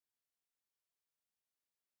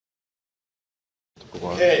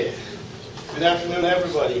Okay, good afternoon,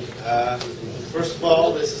 everybody. First of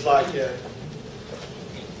all, this is like a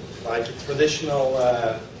traditional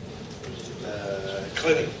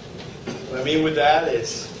clinic. What I mean with that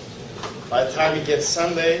is, by the time you get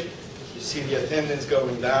Sunday, you see the attendance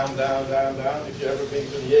going down, down, down, down. If you've ever been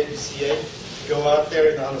to the EBCA, go out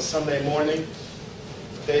there on a Sunday morning.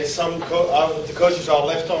 Okay, some the coaches are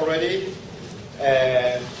left already,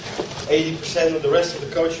 and 80% of the rest of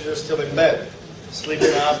the coaches are still in bed,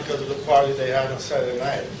 sleeping out because of the party they had on Saturday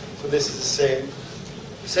night. So this is the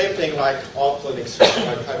same thing like all clinics.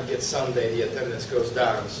 By the time you get Sunday, the attendance goes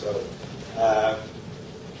down. So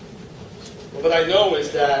what I know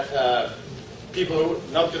is that people who are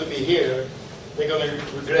not going to be here, they're going to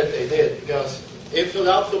regret they did, because infield,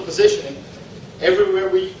 outfield positioning, everywhere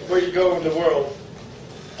where you go in the world,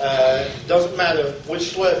 doesn't matter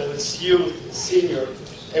which level, it's youth, it's senior,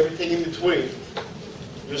 everything in between.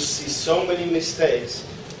 You see so many mistakes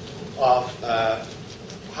of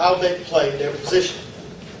how they play their position.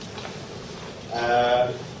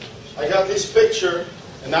 I got this picture,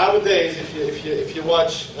 and nowadays, if you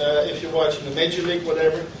watch in the major league,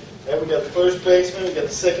 whatever, we got the first baseman, we got the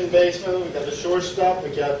second baseman, we got the shortstop,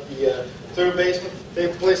 we got the third baseman. They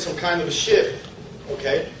play some kind of a shift.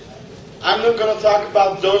 Okay, I'm not going to talk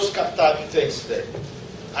about those type of things today.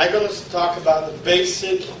 I'm going to talk about the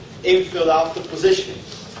basic infield outfield positioning.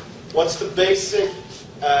 What's the basic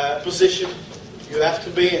position you have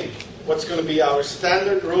to be in? What's going to be our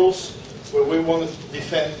standard rules where we want to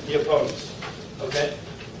defend the opponents? Okay?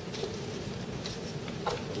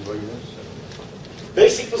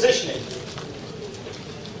 Basic positioning.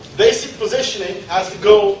 Basic positioning has the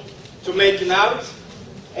goal to make an out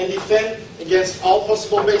and defend against all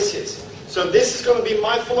possible base hits. So this is going to be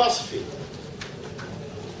my philosophy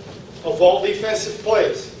of all defensive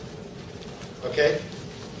players. Okay?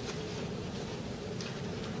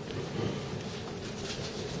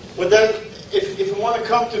 But then, if we want to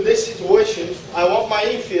come to this situation, I want my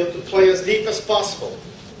infield to play as deep as possible.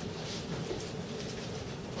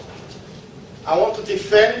 I want to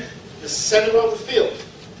defend the center of the field.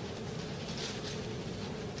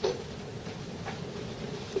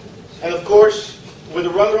 And of course, with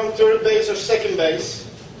a runner on third base or second base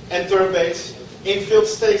and third base, infield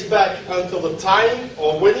stays back until the tying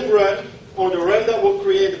or winning run or the run that will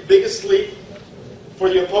create the biggest lead for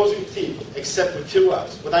the opposing team, except with 2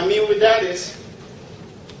 outs. What I mean with that is,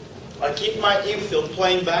 I keep my infield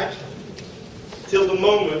playing back till the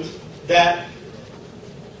moment that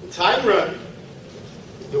the tying run,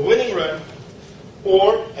 the winning run,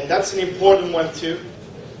 or, and that's an important one too,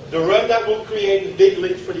 the run that will create the big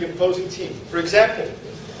lead for the opposing team. For example,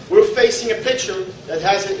 we're facing a pitcher that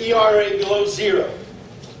has an ERA below 0.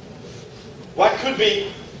 What could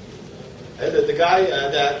be the guy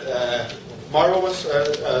that Mauro was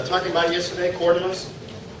talking about yesterday, Cordomas?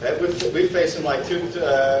 We faced him like 2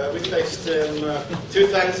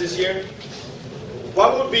 times this year.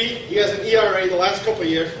 What would be? He has an ERA the last couple of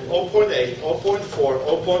years 0.8, 0.4,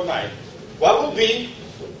 0.9. What would be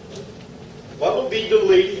the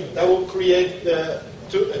lead that will create a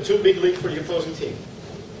two big lead for the opposing team?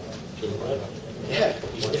 Yeah.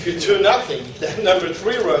 If you're 2-0, that number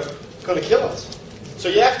 3 run is going to kill us. So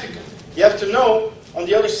you have to know on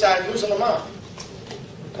the other side who's on the mound.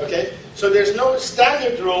 Okay. So there's no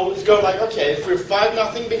standard rule. It's going like, okay, if we're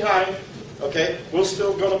 5-0 behind, okay, we're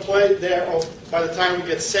still going to play there. Or by the time we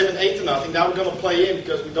get 7-8-0, now we're going to play in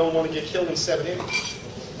because we don't want to get killed in 7 innings.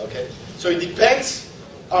 Okay. So it depends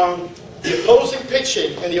on the opposing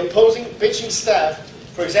pitching and the opposing pitching staff.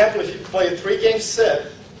 For example, if you play a 3-game set,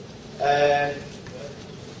 and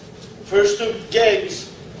first 2 games,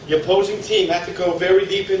 the opposing team have to go very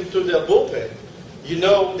deep into the bullpen. You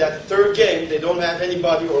know that the 3rd game, they don't have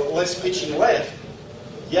anybody or less pitching left.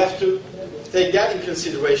 You have to take that in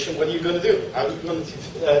consideration. What are you going to do? How are you going to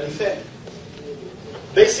defend?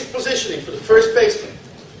 Basic positioning for the first baseman.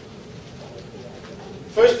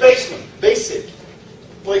 First baseman, basic.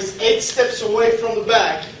 Plays 8 steps away from the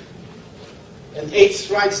back and 8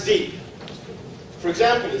 strides deep. For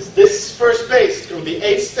example, this is first base. It's going to be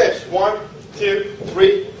 8 steps. 1, 2,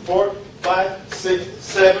 3, 4, 5, 6,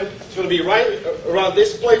 7. It's going to be right around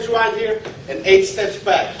this place right here and 8 steps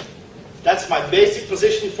back. That's my basic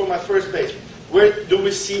position for my first baseman. Where do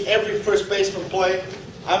we see every first baseman play?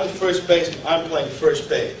 I'm the first baseman. I'm playing first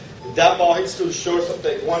base. If that ball hits to the shortstop,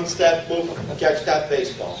 take 1 step, move, and catch that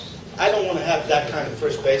baseball. I don't want to have that kind of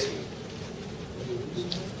first baseman.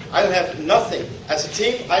 I don't have nothing. As a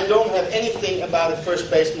team, I don't have anything about a first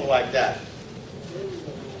baseman like that.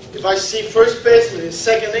 If I see first baseman in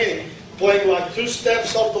second inning playing like 2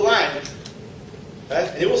 steps off the line, right,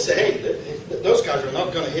 and he will say, hey, those guys are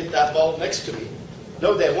not going to hit that ball next to me.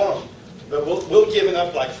 No, they won't. But we'll give it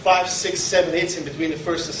up like 5, 6, 7 hits in between the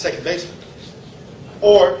first and second baseman.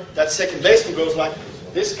 Or that second baseman goes like,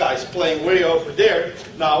 this guy's playing way over there.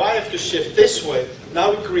 Now I have to shift this way.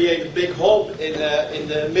 Now we create a big hole in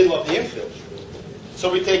the middle of the infield.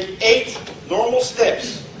 So we take 8 normal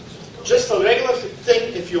steps. Just a regular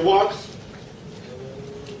thing if you walk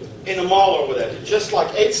in a mall or whatever. Just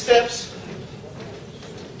like 8 steps,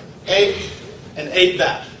 8 and 8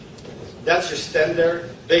 back. That's your standard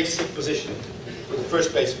basic position for the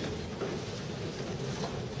first baseman.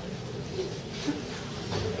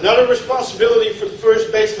 Another responsibility for the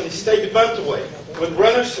first baseman is stay the bunt away. When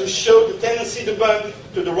runners show the tendency to bunt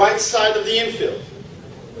to the right side of the infield,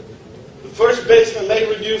 the first baseman may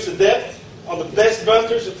reduce the depth. On the best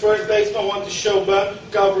bunters, the first baseman wants to show bunt,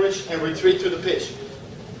 coverage, and retreat to the pitch.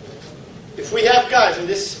 If we have guys, and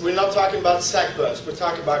this, we're not talking about sack bunts, we're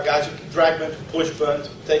talking about guys who can drag bunt, push bunt,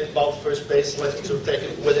 take the ball to first base, let him take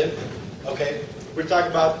it with him. Okay? We're talking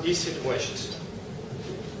about these situations.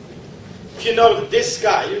 If you know that this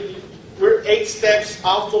guy, we're 8 steps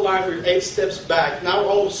off the line, we're 8 steps back. Now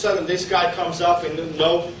all of a sudden this guy comes up and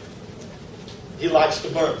no, he likes to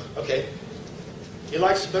bunt. Okay? He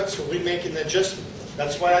likes to bunt, so we make an adjustment.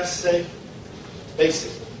 That's why I say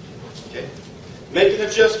basic. Okay? Make an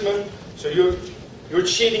adjustment. So you're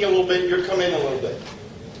cheating a little bit, you're coming in a little bit.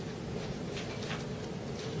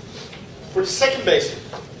 For the second baseman,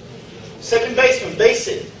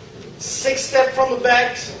 basic. 6 steps from the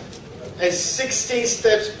back and 16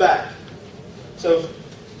 steps back. So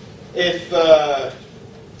if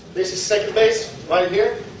this is second base, right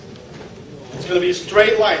here, it's going to be a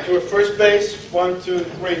straight line to a first base. 1, 2,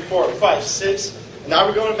 3, 4, 5, 6. Now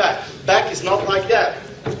we're going back. Back is not like that.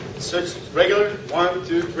 So it's regular, 1,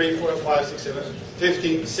 2, 3, 4, 5, 6, 7,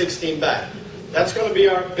 15, 16 back. That's going to be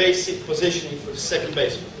our basic positioning for the second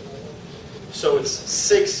baseman. So it's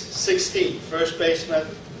 6, 16. First baseman,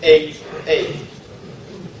 8, 8.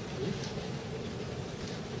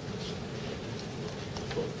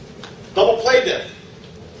 Double play depth.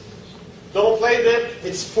 Double play depth,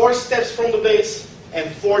 it's 4 steps from the base and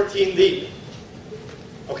 14 deep.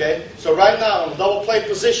 Okay? So right now, on double play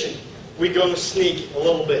position, we're going to sneak a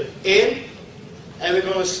little bit in, and we're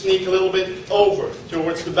going to sneak a little bit over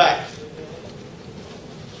towards the back.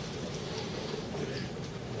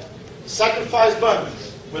 Sacrifice bunt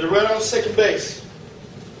with a runner on second base.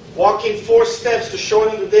 Walking 4 steps to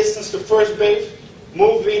shorten the distance to first base,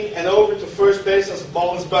 moving and over to first base as the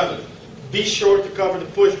ball is bunted. Be sure to cover the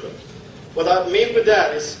push bunt. What I mean with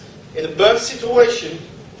that is, in a bunt situation,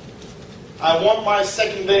 I want my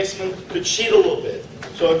second baseman to cheat a little bit.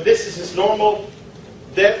 So if this is his normal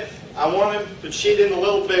depth, I want him to cheat in a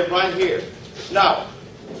little bit right here. Now,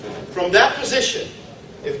 from that position,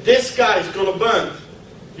 if this guy is going to bunt,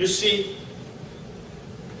 you see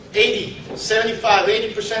 75,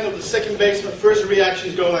 80% of the second baseman first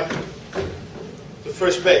reaction is going like to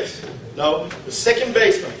first base. No, the second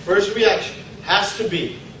baseman first reaction has to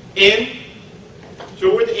be in,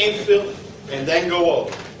 toward the infield, and then go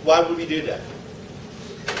over. Why would we do that?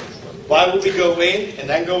 Why would we go in and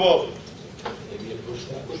then go over? Maybe a push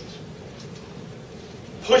bunt.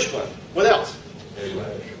 Push bunt. What else?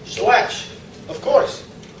 Slash. Of course.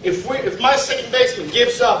 If my second baseman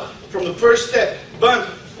gives up from the first step, bunt,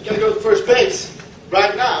 you're going to go to first base.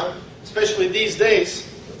 Right now, especially these days,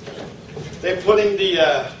 they're putting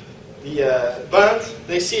the bunt,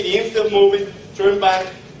 they see the infield moving, turn back,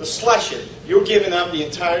 they slash it. You're giving up the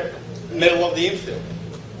entire middle of the infield.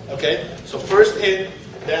 Okay? So first in,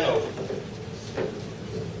 then over.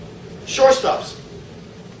 Shortstops.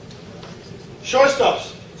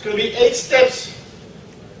 Shortstops. It's going to be 8 steps.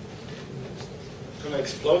 It's going to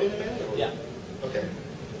explode in a minute? Or? Yeah. Okay.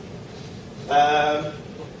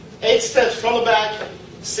 8 steps from the back,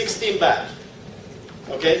 16 back.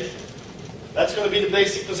 Okay? That's going to be the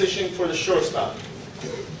basic position for the shortstop.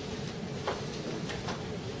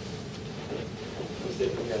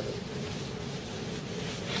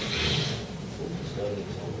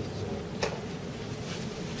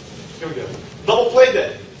 Here we go. Double play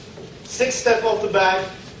then. 6 step off the back,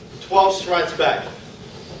 12 strides back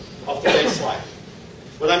off the baseline.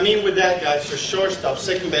 What I mean with that, guys, your shortstop,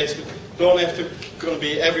 second baseman, don't have to going to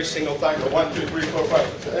be every single time go 1, 2, 3, 4,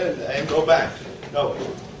 5 and go back. No.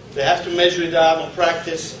 They have to measure it out on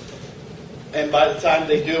practice, and by the time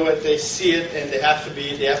they do it, they see it, and they have to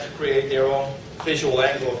create their own visual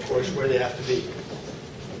angle, of course, where they have to be.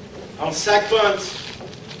 On sack bunts,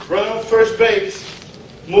 run on first base,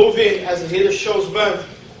 move in as the hitter shows bunt.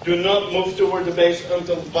 Do not move toward the base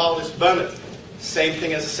until the ball is bunted. Same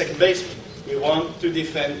thing as a second baseman. we want to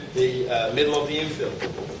defend the middle of the infield.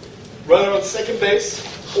 Runner on second base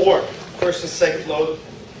or first and second load.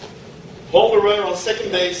 Hold the runner on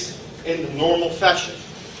second base in the normal fashion.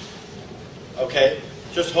 Okay?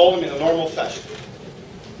 Just hold him in a normal fashion.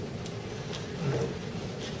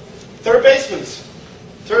 Third baseman.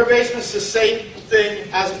 Third baseman is the same thing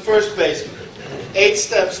as a first baseman. 8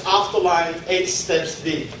 steps off the line, 8 steps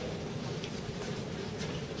deep.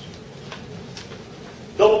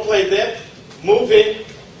 Double play depth, move in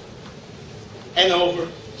and over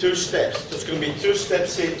 2 steps. So it's going to be 2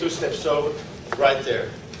 steps in, 2 steps over, right there.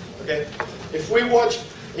 Okay? If we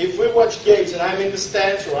watch games and I'm in the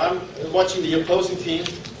stands or I'm watching the opposing team,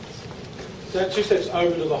 So that 2 steps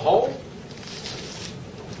over to the hole?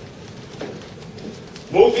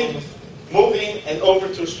 moving and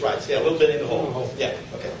over 2 strikes. Yeah, a little bit in the hole. Yeah,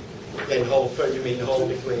 okay. Yeah, the hole, you mean the hole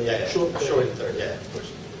between, short and third, yeah, of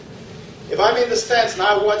course. If I'm in the stands and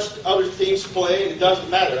I watch other teams play, it doesn't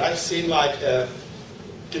matter. I've seen like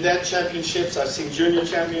cadet championships, I've seen junior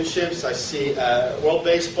championships, I see World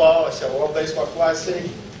Baseball, I see World Baseball Classic.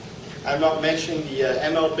 I'm not mentioning the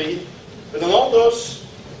MLB. But in all those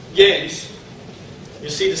games, you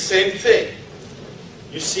see the same thing.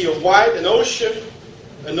 You see an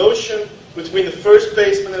ocean between the first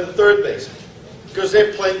baseman and the third baseman. Because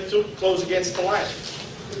they're playing too close against the line.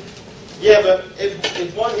 Yeah, but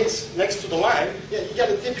if one hits next to the line, yeah, you got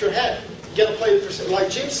to tip your head. You got to play the percent. Like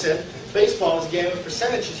Jim said, baseball is a game of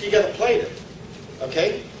percentages. You got to play them,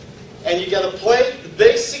 okay? And you got to play the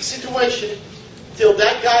basic situation till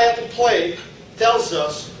that guy at the plate tells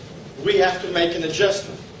us we have to make an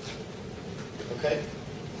adjustment, okay?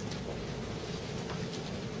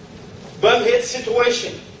 Bunt hit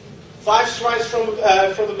situation. 5 strikes from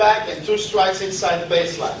the back and 2 strikes inside the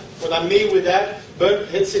baseline. What I mean with that, bunt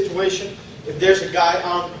hit situation, if there's a guy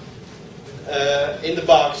on in the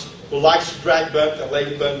box who likes to drag bunt and lay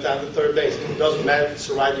the bunt down to third base, it doesn't matter if it's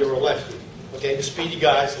a righty or a lefty. Okay, the speedy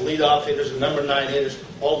guys, the leadoff hitters, the number 9 hitters,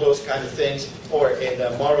 all those kind of things. Or in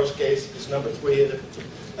Morrow's case, his number 3 hitter.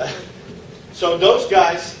 So those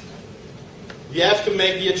guys, you have to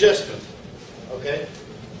make the adjustment. Okay.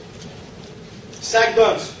 Sack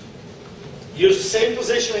bunts. Use the same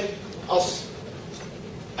positioning as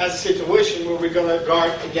a situation where we're going to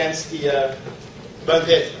guard against the bunt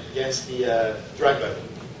hit, against the drag bunt.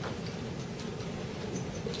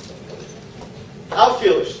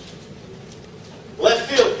 Outfielders.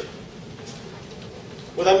 Left field.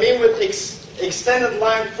 What I mean with extended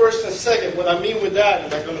line first and second, what I mean with that,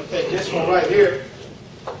 and I'm going to take this one right here.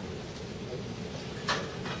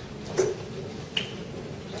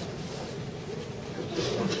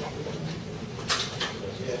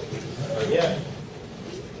 Yeah.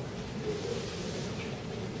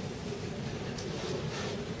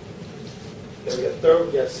 Okay, we got third,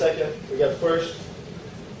 we got second, we got first.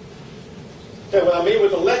 Okay, what I mean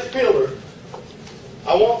with the left fielder,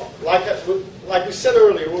 I want, like we said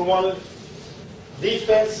earlier, we want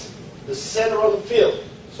defense the center of the field.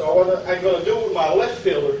 So what I'm going to do with my left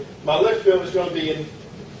fielder is going to be in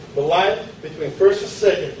the line between first and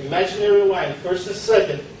second, imaginary line, first and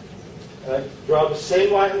second. I draw the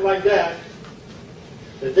same line like that.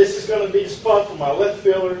 That this is going to be the spot for my left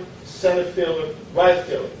fielder, center fielder, right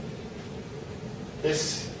fielder.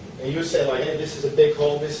 This, and you say like, hey, this is a big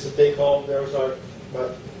hole, this is a big hole. Those are,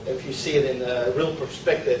 but if you see it in a real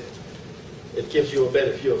perspective, it gives you a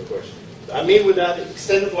better view, of course. I mean with that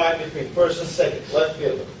extended line between first and second, left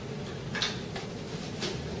fielder.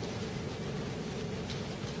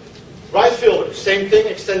 Right fielder, same thing,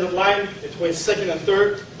 extended line between second and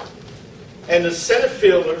third. And the center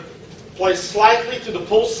fielder plays slightly to the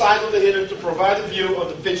pull side of the hitter to provide a view of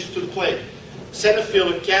the pitcher to the plate. Center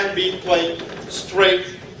fielder can be played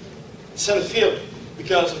straight center field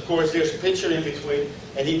because, of course, there's a pitcher in between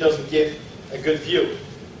and he doesn't give a good view.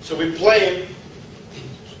 So we play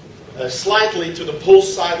him slightly to the pull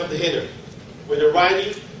side of the hitter. With the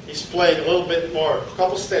righty, he's playing a little bit more, a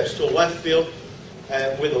couple steps to left field.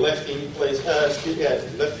 With the lefty, he plays left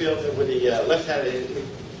field, and with the left-handed, he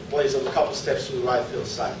plays a couple steps to the right field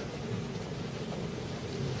side.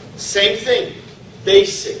 Same thing,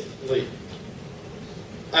 basically.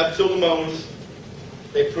 Up till the moment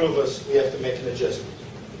they prove us we have to make an adjustment.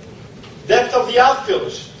 Depth of the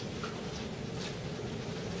outfielders.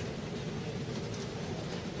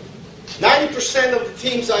 90% of the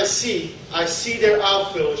teams I see their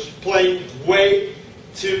outfielders playing way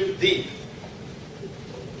too deep.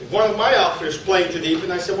 If one of my outfielders playing too deep,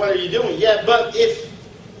 and I said, "What are you doing?" "Yeah, but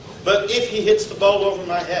if he hits the ball over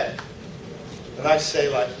my head," and I say,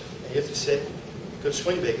 like, you have to say, "Good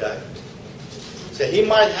swing, big guy." So he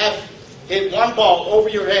might have hit one ball over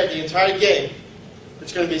your head the entire game,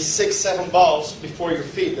 it's going to be 6, 7 balls before your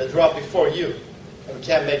feet that drop before you, and we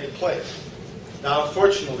can't make the play. Now,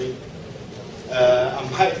 unfortunately, I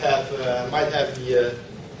might have the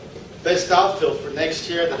best outfield for next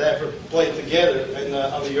year that ever played together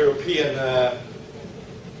on the European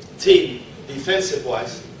team,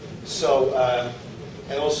 defensive-wise, so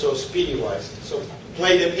and also speedy-wise. So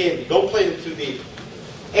play them in. Don't play them too deep.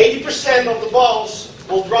 80% of the balls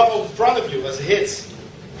will drop in front of you as hits.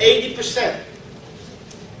 80%.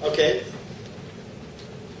 Okay?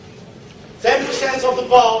 10% of the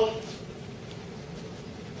ball,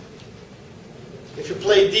 if you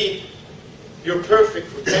play deep, you're perfect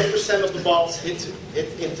for 10% of the balls hit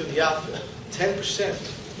into the outfield. 10%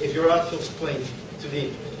 if your outfield is playing too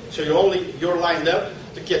deep. So you're lined up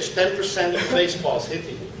to catch 10% of the baseballs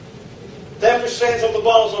hitting you. 10% of the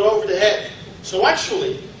balls are over the head. So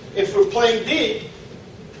actually, if we're playing deep,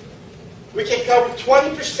 we can cover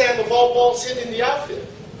 20% of all balls hit in the outfield.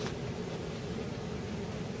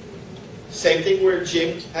 Same thing where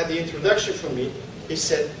Jim had the introduction from me. He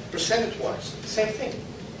said, percentage-wise, same thing.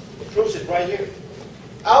 It proves it right here.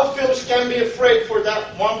 Outfielders can be afraid for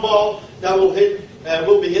that one ball that will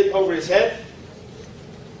be hit over his head,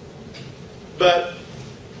 but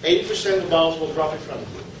 80% of the balls will drop in front of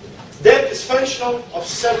you. Depth is functional of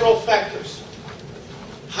several factors.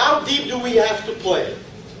 How deep do we have to play?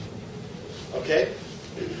 Okay?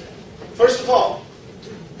 First of all,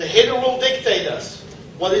 the hitter will dictate us.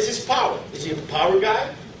 What is his power? Is he a power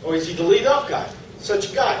guy or is he the lead-off guy?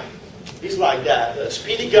 Such a guy. He's like that, a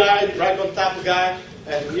speedy guy, right on top of guy,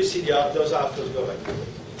 and you see those outfields go like that.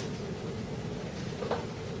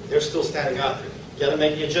 They're still standing out there. You got to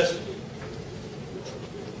make the adjustment.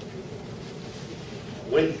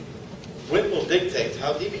 Wind will dictate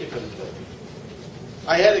how deep you're going to play.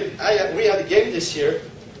 We had a game this year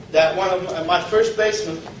that one of my first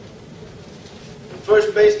baseman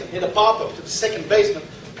hit a pop-up to the second baseman,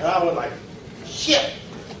 and I was like, shit,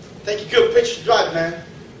 take a good pitch to drive, man.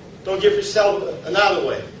 Don't give yourself an out of the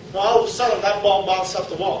way. Now, all of a sudden, that ball bounced off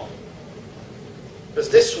the wall. Because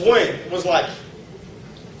this wind was like,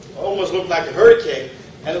 almost looked like a hurricane,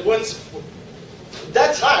 and it went, at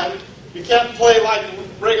that time, you can't play like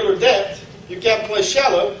regular depth, you can't play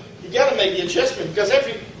shallow, you got to make the adjustment, because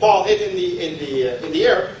every ball hit in the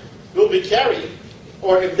air will be carrying.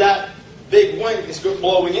 Or if that big wind is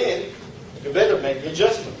blowing in, you better make the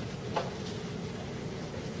adjustment.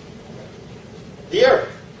 The air.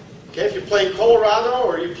 Okay, if you play in Colorado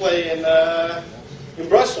or you play in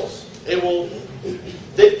Brussels, it will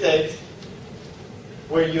dictate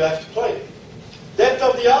where you have to play. Depth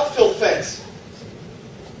of the outfield fence.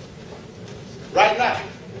 Right now,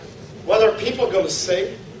 what are people going to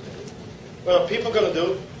say? What are people going to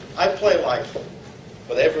do? I play like,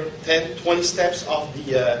 whatever, 10, 20 steps off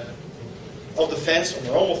the fence on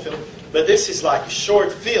the normal field, but this is like a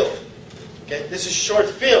short field. Okay, this is short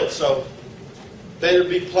field, so better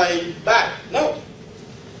be playing back. No.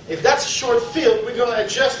 If that's a short field, we're going to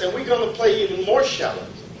adjust and we're going to play even more shallow.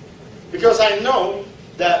 Because I know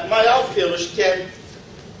that my outfielders can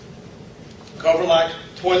cover like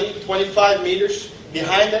 20, 25 meters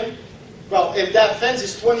behind them. Well, if that fence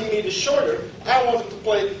is 20 meters shorter, I want them to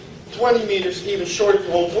play 20 meters even shorter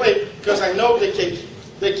to home plate because I know they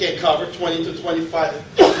can cover 20 to 25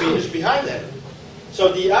 meters behind them.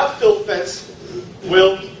 So the outfield fence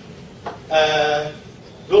will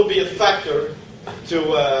be a factor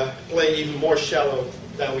to play even more shallow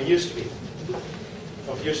than we used to be,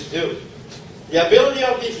 what we used to do. The ability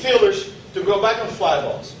of the fielders to go back on fly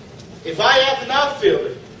balls. If I have an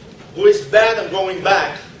outfielder who is bad at going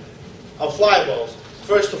back on fly balls,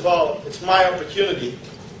 first of all, it's my opportunity,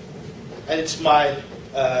 and it's my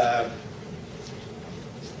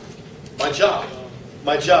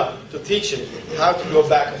job to teach him how to go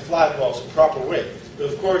back on fly balls the proper way. But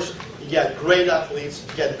of course, you got great athletes,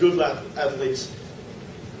 you got good athletes,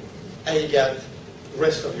 and you got the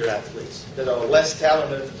rest of your athletes that are less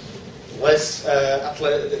talented, less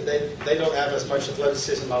athletic. They don't have as much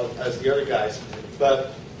athleticism as the other guys.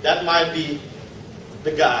 But that might be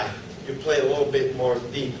the guy you play a little bit more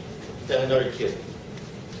deep than another kid.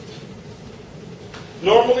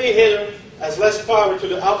 Normally, a hitter has less power to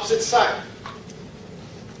the opposite side.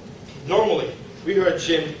 Normally, we heard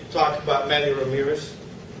Jim talk about Manny Ramirez.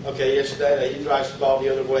 Okay, yesterday he drives the ball the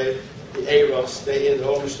other way. The A-Rods, they hit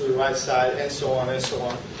homers to the right side, and so on and so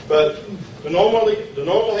on. But the normal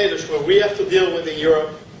hitters, where we have to deal with in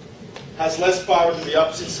Europe, has less power to the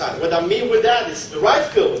opposite side. What I mean with that is the right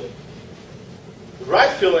fielder. The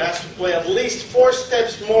right fielder has to play at least 4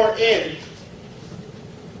 steps more in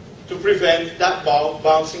to prevent that ball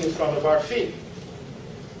bouncing in front of our feet.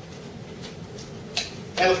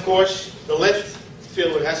 And of course, the left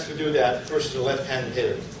fielder has to do that versus the left-handed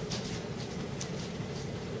hitter.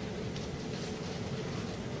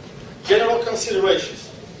 General considerations.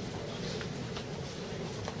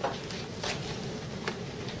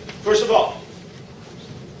 First of all,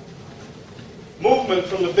 movement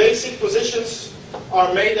from the basic positions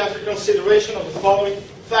are made after consideration of the following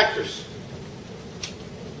factors.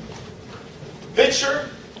 Pitcher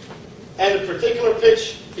and the particular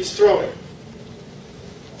pitch he's throwing.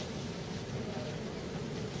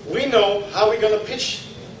 We know how we're going to pitch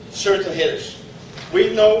certain hitters.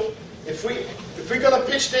 We know if we're going to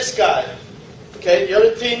pitch this guy, okay, the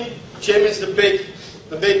other team, Jim is the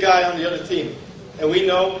big guy on the other team. And we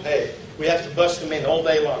know, hey, we have to bust him in all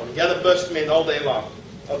day long. We got to bust him in all day long.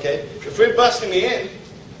 Okay? If we're busting him in,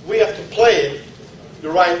 we have to play it the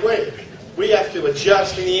right way. We have to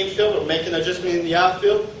adjust in the infield or make an adjustment in the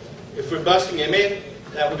outfield. If we're busting him in,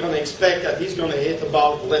 then we're going to expect that he's going to hit the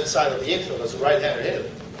ball to the left side of the infield as a right-hander hitter,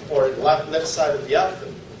 or the left side of the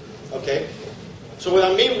outfield. Okay? So what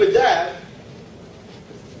I mean with that,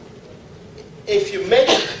 if you make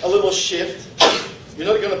a little shift, you're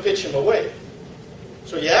not going to pitch him away.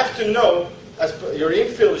 So you have to know, as your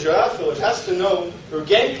infielders, your outfielders, has to know your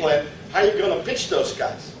game plan, how you're going to pitch those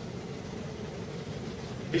guys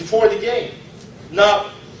before the game,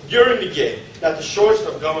 not during the game. That the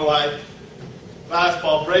shortstop going like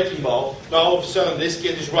fastball, breaking ball. Now all of a sudden this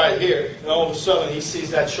kid is right here, and all of a sudden he sees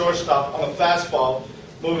that shortstop on a fastball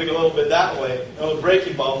moving a little bit that way, and on the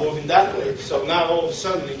breaking ball moving that way. So now all of a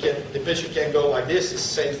sudden the pitcher can't go like this. It's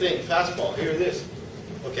the same thing. Fastball. Here it is.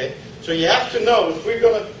 Okay. So you have to know if we're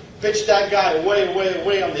going to pitch that guy way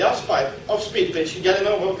on the off-speed pitch, you got to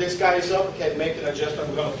know, well, this guy is up. Okay, make an adjustment.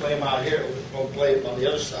 We're going to play him out here. We're going to play him on the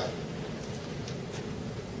other side.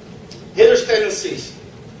 Hitter's tendencies.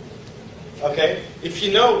 Okay, if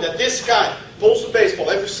you know that this guy pulls the baseball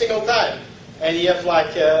every single time, and you have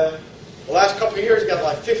like the last couple of years, got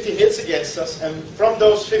like 15 hits against us, and from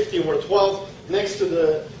those 15 were 12 next to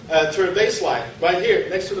the third baseline, right here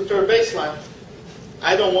next to the third baseline.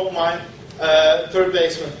 I don't want my third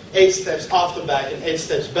baseman 8 steps off the back and 8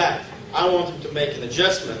 steps back. I want him to make an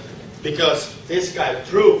adjustment because this guy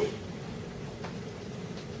proved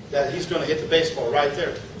that he's going to hit the baseball right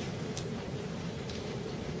there.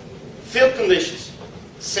 Field conditions.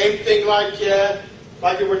 Same thing like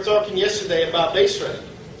we were talking yesterday about base running.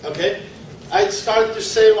 Okay? I started to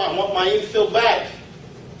say, well, I want my infield back.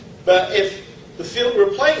 But if the field we're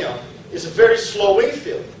playing on is a very slow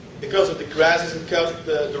infield, because of the grass isn't cut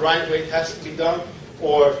the right way it has to be done,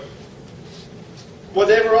 or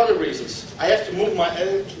whatever other reasons, I have to move my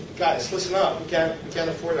guys. Listen up, we can't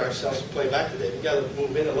afford ourselves to play back today. We got to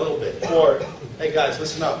move in a little bit. Or hey guys,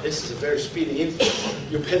 listen up. This is a very speedy infield.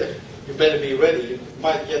 You better be ready. You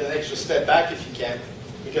might get an extra step back if you can,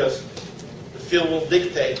 because the field will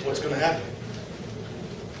dictate what's going to happen.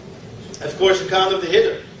 And of course, the count of the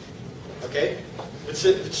hitter. Okay. It's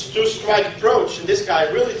a two-strike approach, and this guy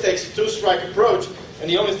really takes a two-strike approach, and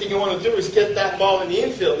the only thing you want to do is get that ball in the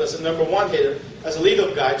infield as a number 1 hitter, as a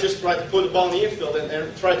lead-up guy, just try to put the ball in the infield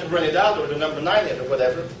and try to run it out, or the number 9 hitter,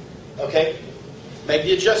 whatever. Okay? Make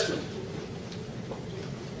the adjustment.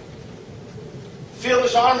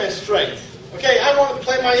 Fielder's arm and strength. Okay, I want to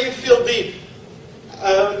play my infield deep.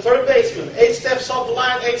 Third baseman, 8 steps off the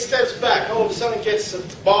line, 8 steps back. All of a sudden he gets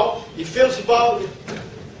the ball, he feels the ball.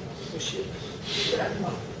 Oh shit.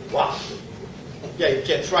 Wow. Yeah, you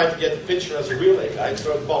can try to get the pitcher as a relay guy,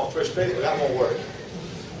 throw the ball first base, but that won't work.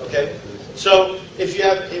 Okay? So if you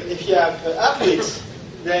have athletes,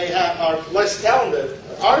 they are less talented,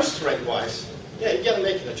 arm strength-wise, yeah, you got to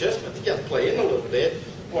make an adjustment. You got to play in a little bit,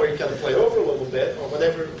 or you got to play over a little bit, or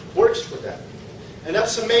whatever works for that. And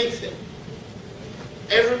that's the main thing.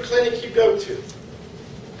 Every clinic you go to,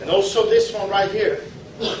 and also this one right here,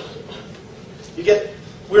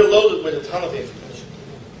 we're loaded with a ton of information.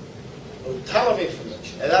 A ton of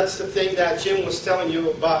information. And that's the thing that Jim was telling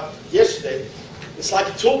you about yesterday. It's like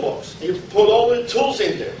a toolbox. You put all the tools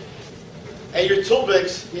in there. And your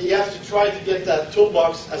toolbox, you have to try to get that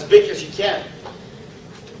toolbox as big as you can.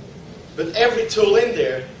 But every tool in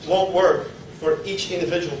there won't work for each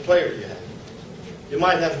individual player you have. You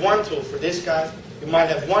might have one tool for this guy. You might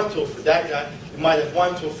have one tool for that guy. You might have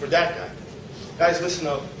one tool for that guy. Guys, listen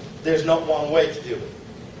up. There's not one way to do it.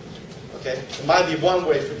 Okay? It might be one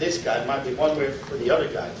way for this guy. It might be one way for the other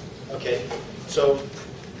guy. Okay? So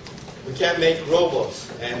we can't make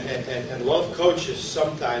robots. And a lot of coaches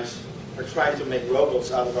sometimes are trying to make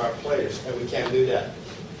robots out of our players. And we can't do that.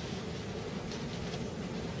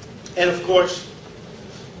 And of course,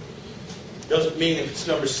 Doesn't mean if it's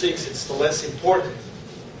number 6, it's the less important.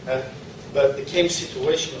 But the game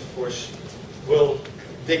situation, of course, will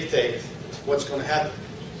dictate what's going to happen.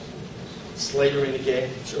 It's later in the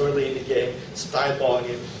game, it's early in the game, it's a tie ball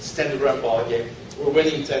game, it's 10-run ball game. We're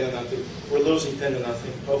winning 10-0, we're losing 10-0.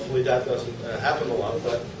 Hopefully that doesn't happen a lot,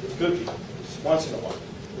 but it could be. It's once in a while.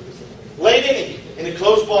 Late inning in a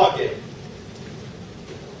close ball game.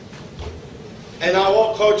 And now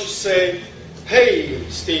all coaches say, hey,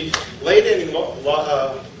 Steve, late inning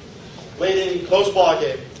close ball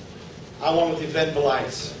game, I want to defend the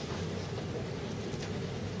lines.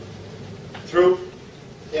 True?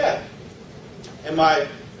 Yeah. Am I,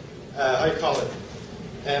 how do you call it?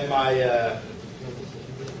 Am I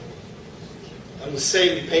on the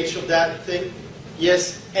same page of that thing?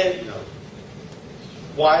 Yes and no.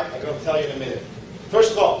 Why? I'm going to tell you in a minute.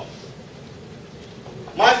 First of all,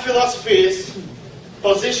 my philosophy is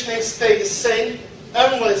positioning stay the same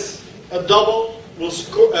unless a double will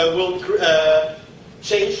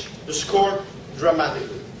change the score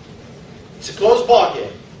dramatically. It's a close ball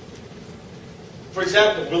game. For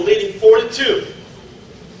example, we're leading 4-2.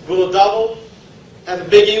 Will a double have a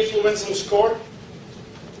big influence on the score?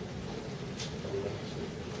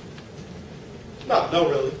 No,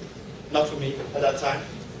 really. Not for me at that time.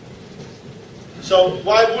 So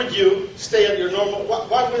why would you stay at your normal,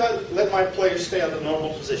 why would I let my players stay at the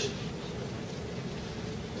normal position?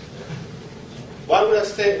 Why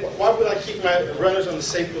would I keep my runners on the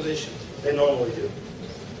same position they normally do?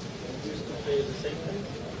 They used to play at the same time?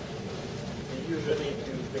 They usually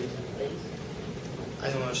do play the pace? I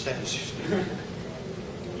don't understand this.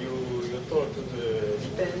 You told to the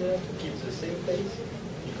defender to keep the same pace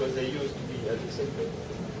because they used to be at the same pace?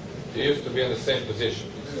 They used to be in the same position.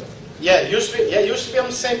 Yeah, used to be on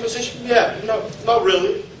the same position. Yeah, no, not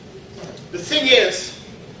really. The thing is,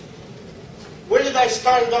 where did I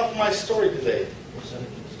start off my story today?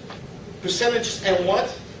 Percentages and what?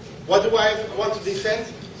 What do I want to defend?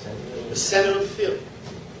 The center of the field.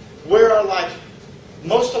 Where are like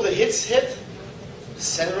most of the hits hit? The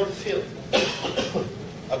center of the field.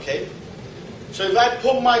 Okay? So if I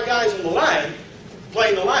put my guys on the line,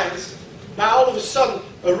 playing the lines, now all of a sudden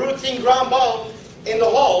a routine ground ball in the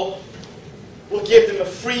hole will give them a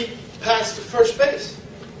free pass to first base.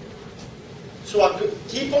 So I could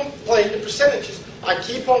keep on playing the percentages. I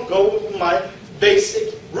keep on going with my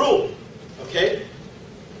basic rule. Okay?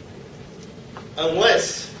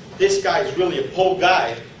 Unless this guy is really a pole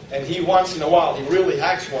guy and he once in a while he really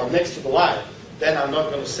hacks one next to the line, then I'm not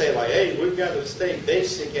going to say like, hey, we've got to stay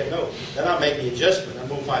basic and no. Then I make the adjustment. I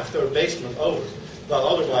move my third baseman over. But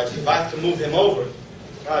otherwise, if I have to move him over,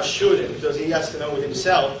 I shoot him because he has to know with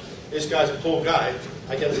himself, this guy's a pole guy.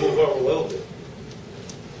 I got to move over a little bit.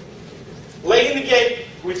 Late in the game,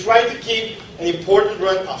 we try to keep an important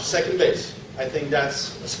run off second base. I think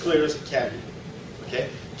that's as clear as it can be. Okay?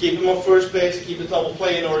 Keep him on first base, keep the double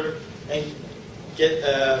play in order, and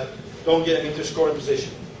don't get him into a scoring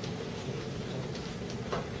position.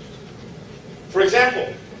 For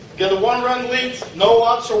example, get a 1-run lead, no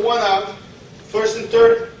outs or 1 out, first and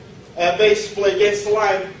third base play against the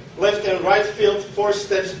line, left and right field, 4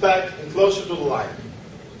 steps back and closer to the line.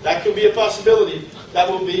 That could be a possibility. That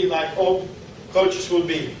will be like all coaches would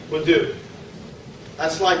do.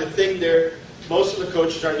 That's like the thing there most of the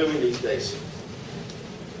coaches are doing these days.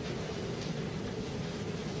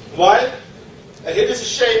 Why? A hit is a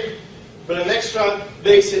shape, but an extra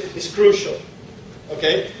base hit is crucial.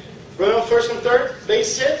 Okay? Run on first and third,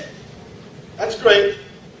 base hit. That's great.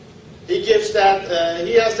 He gives that.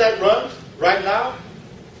 He has that run right now.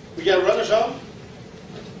 We got runners on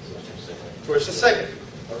first and second.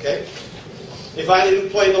 Okay. If I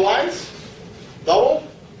didn't play the lines, double,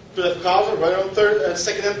 could have caused a run on third,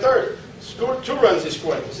 second and third. Score 2 runs in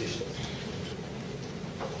scoring position.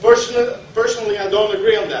 Personally, I don't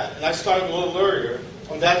agree on that, and I started a little earlier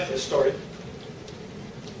on that story.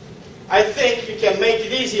 I think you can make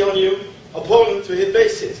it easy on your opponent to hit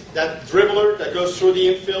base hits. That dribbler that goes through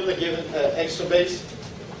the infield and gives an extra base.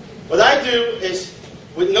 What I do is,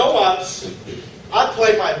 with no outs, I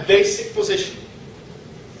play my basic position.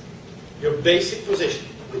 Your basic position,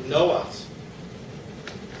 with no outs.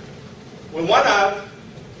 With 1 out,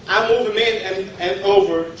 I move him in and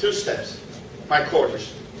over 2 steps, my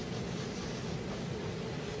quarters.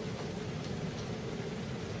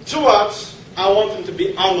 2 outs, I want him to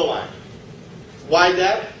be on the line. Why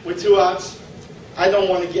that? With 2 outs, I don't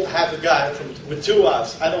want to have a guy with 2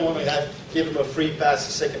 outs. I don't want to give him a free pass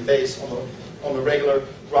to second base on a regular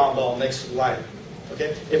ground ball next to the line.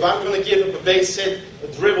 Okay? If I'm going to give him a base hit, a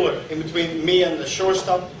dribbler in between me and the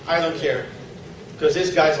shortstop, I don't care. Because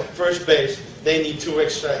this guy's on first base, they need 2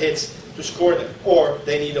 extra hits to score them, or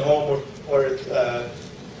they need a home or a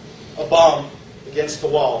bomb against the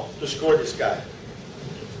wall to score this guy.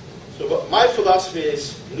 So my philosophy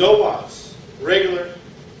is no outs, regular,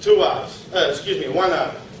 2 outs, 1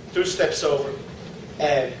 out, 2 steps over,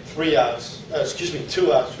 and 3 outs, 2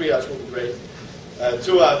 outs, 3 outs would be great.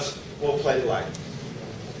 2 outs, we'll play the line.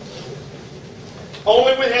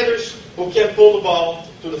 Only with hitters who can pull the ball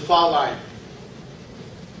to the foul line.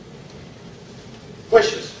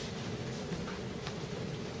 Questions?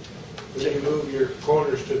 When you move your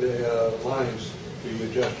corners to the lines, do you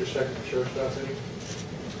adjust your second shortstop any?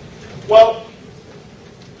 Well,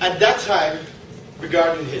 at that time,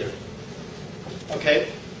 regarding the hitter, okay,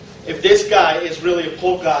 if this guy is really a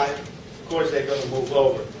pull guy, of course they're going to move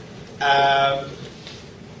over.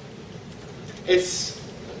 It's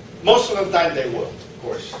most of the time they will, of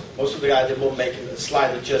course. Most of the guys they will make a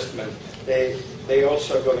slight adjustment. They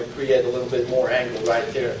also going to create a little bit more angle right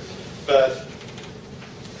there, but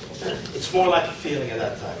it's more like a feeling at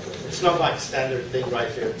that time. It's not like a standard thing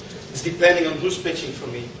right there. It's depending on who's pitching for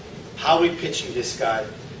me, how we pitching this guy,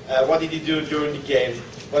 what did he do during the game,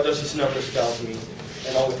 what does his numbers tell me,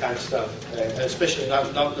 and all the kind of stuff. Especially not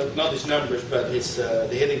his numbers, but his the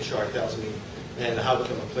hitting chart tells me, and how we're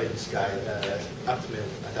going to play this guy up the middle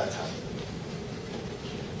at that time.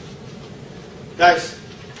 Guys,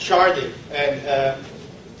 charting, and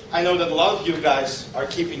I know that a lot of you guys are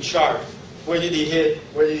keeping chart. Where did he hit?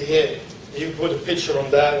 Where did he hit? You put a picture on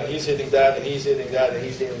that, and he's hitting that, and he's hitting that, and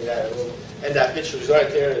he's hitting that, and that picture is right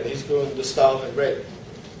there, and he's doing the stuff and great.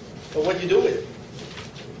 But what do you do with it?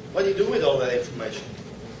 What do you do with all that information?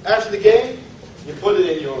 After the game, you put it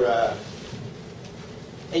in your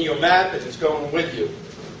map, and it's going with you.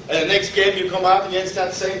 And the next game, you come out against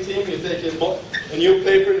that same team, you take a new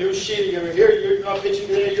paper, new sheet, you're here, you're not pitching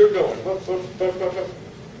there, you're going.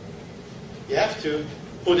 You have to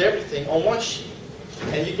put everything on one sheet,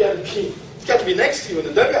 and it's got to be next to you in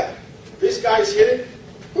the dugout. This guy's hitting,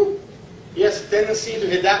 he has a tendency to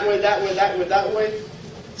hit that way, that way, that way, that way.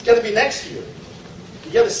 It's got to be next to you.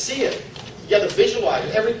 You got to see it. You got to visualize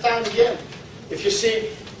it every time again. If you see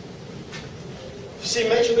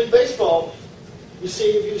Major League Baseball, if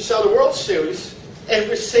you saw the World Series,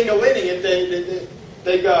 every single inning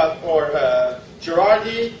they got or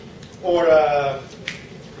Girardi or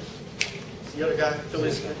the other guy,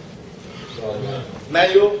 Phillies guy,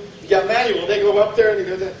 Manuel. You got Manuel. They go up there and they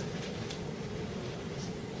go there.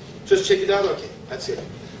 Just check it out. Okay, that's it.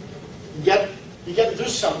 You got to do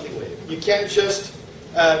something with it. You can't just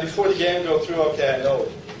before the game go through. Okay, I know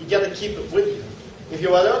it. You got to keep it with you. If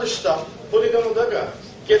you want other stuff, put it on the dugout.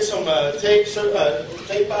 Get some tape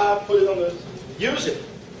out. Put it on the. Use it.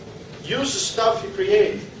 Use the stuff you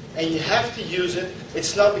create, and you have to use it.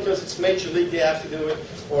 It's not because it's Major League they have to do it,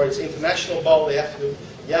 or it's international ball they have to do it.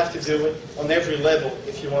 You have to do it on every level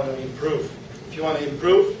if you want to improve. If you want to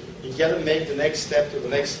improve, you got to make the next step to the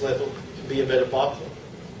next level to be a better ball player.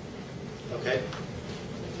 Okay?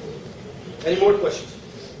 Any more questions?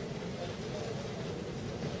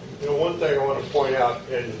 You know, one thing I want to point out,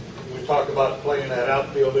 and we talk about playing that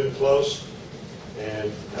outfield in close,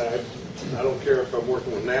 and I don't care if I'm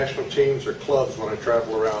working with national teams or clubs when I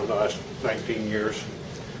travel around the last 19 years.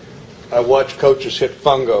 I watch coaches hit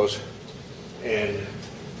fungos, and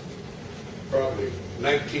probably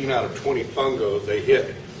 19 out of 20 fungos they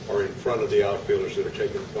hit are in front of the outfielders that are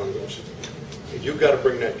taking fungos. And you've got to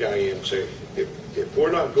bring that guy in and say, if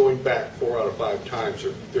we're not going back 4 out of 5 times,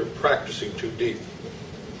 they're practicing too deep.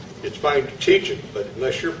 It's fine to teach it, but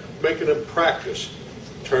unless you're making them practice,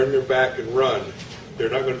 turn their back and run, they're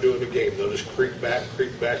not going to do it in the game. They'll just creep back,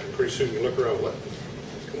 and pretty soon you look around,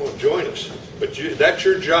 come on, join us. But that's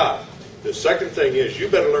your job. The second thing is you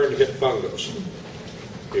better learn to hit fungos.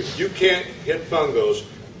 If you can't hit fungos,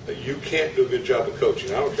 you can't do a good job of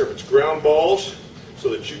coaching. I don't care if it's ground balls so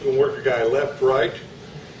that you can work a guy left, right.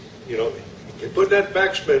 You know, you put that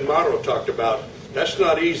backspin model I talked about, that's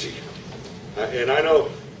not easy. And I know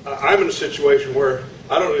I'm in a situation where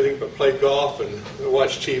I don't do anything but play golf and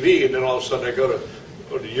watch TV, and then all of a sudden I go to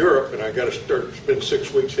Europe and I got to spend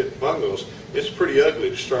 6 weeks hitting fungos. It's pretty ugly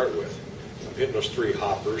to start with. I'm hitting those 3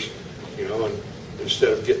 hoppers, you know, and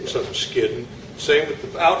instead of getting something skidding. Same with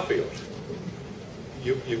the outfield.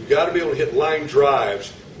 You've got to be able to hit line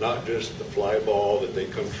drives, not just the fly ball that they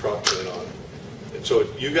come trotting in on. And so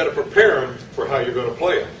you've got to prepare them for how you're going to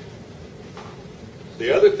play them.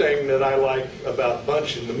 The other thing that I like about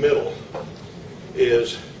bunch in the middle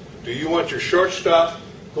is, do you want your shortstop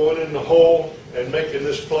going in the hole and making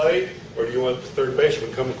this play, or do you want the third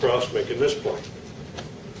baseman coming across making this play?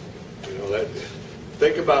 You know,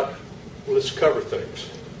 think about, let's cover things.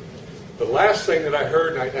 The last thing that I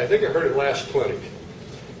heard, and I think I heard it last clinic,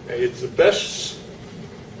 it's the best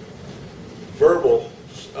verbal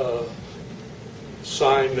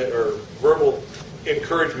sign or verbal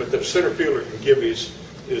encouragement that a center fielder can give is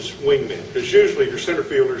wingman. Because usually your center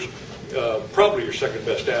fielder's probably your second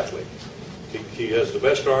best athlete. He has the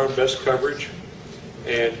best arm, best coverage,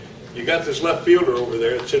 and you got this left fielder over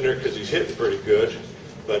there that's in there because he's hitting pretty good,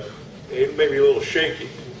 but he may be a little shaky.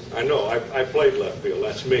 I know, I played left field,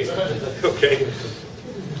 that's me. Okay.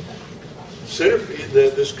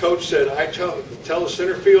 This coach said, I tell the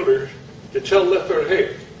center fielder to tell the left fielder,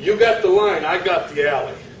 hey, you got the line, I got the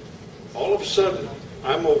alley. All of a sudden,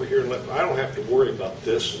 I'm over here and left. I don't have to worry about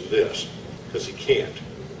this and this because he can't.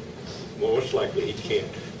 Most likely he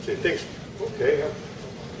can't. So he thinks, okay,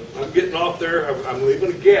 I'm getting off there, I'm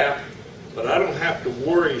leaving a gap, but I don't have to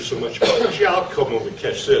worry so much about it. Yeah, I'll come over and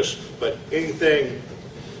catch this, but anything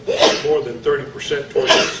more than 30%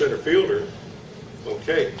 towards the center fielder,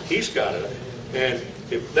 okay, he's got it. And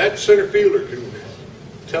if that center fielder can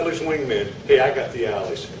tell his wingman, hey, I got the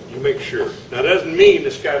alleys, you make sure. Now, that doesn't mean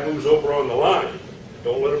this guy moves over on the line.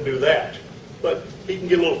 Don't let him do that. But he can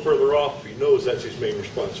get a little further off if he knows that's his main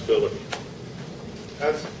responsibility.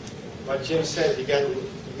 That's like Jim said, you got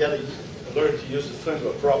to learn to use the finger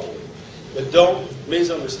properly. But don't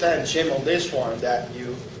misunderstand Jim on this one, that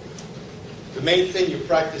the main thing you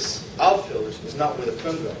practice outfielders is not with a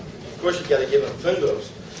finger. Of course, you got to give them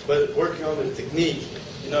fingers, but working on the technique,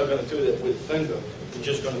 you're not going to do that with a finger. You're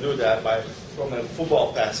just going to do that by throwing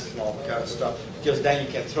football passes and all that kind of stuff, because then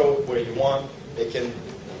you can throw it where you want. They can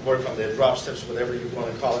work on their drop steps, whatever you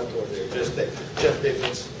want to call it, or their just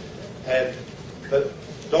difference. But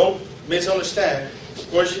don't misunderstand.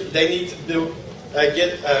 Of course, they need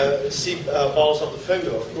to see balls off the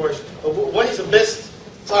finger, of course. But what is the best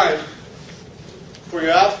time for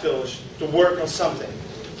your outfielders to work on something?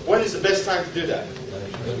 When is the best time to do that?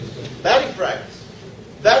 Batting practice.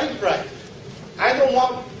 Batting practice. I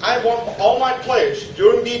want all my players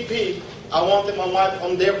during BP. I want them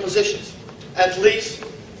on their positions, at least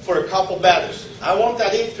for a couple batters. I want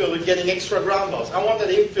that infielder getting extra ground balls. I want that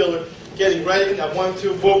infielder getting ready. I want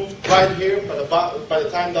to boom right here. By the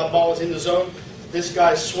time that ball is in the zone, this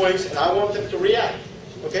guy swings, and I want them to react.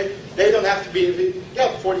 Okay? They don't have to be.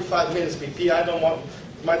 Yeah, 45 minutes BP. I don't want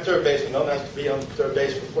my third baseman don't have to be on third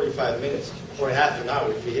base for 45 minutes or half an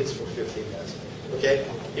hour if he hits for 15 minutes. Okay?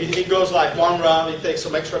 He goes like one round. He takes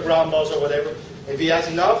some extra ground balls or whatever. If he has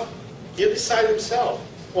enough, he'll decide himself.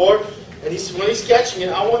 Or when he's catching it,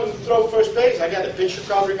 I want him to throw first base. I got a pitcher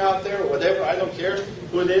covering out there or whatever. I don't care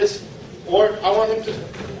who it is. Or I want him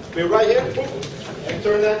to be right here and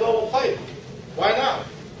turn that double play. Why not?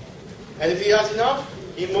 And if he has enough,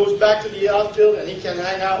 he moves back to the outfield and he can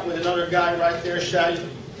hang out with another guy right there, shouting.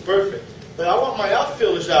 Perfect. But I want my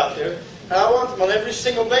outfielders out there, and I want them on every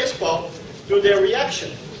single baseball to do their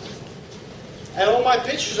reaction. And all my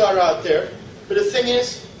pitchers are out there. But the thing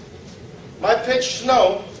is, my pitchers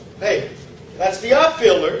know, hey, that's the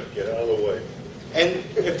outfielder. Get out of the way. And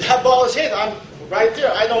if that ball is hit, I'm right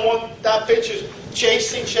there. I don't want that pitcher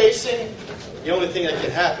chasing. The only thing that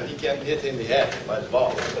can happen, he can hit in the head by the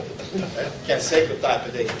ball. Canseco type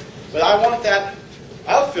of thing. But I want that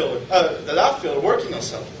outfielder working on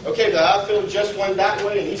something. Okay, the outfielder just went that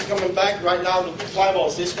way and he's coming back right now. The fly ball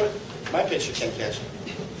is this way. My pitcher can catch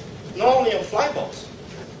it. Not only on fly balls,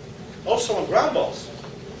 also on ground balls.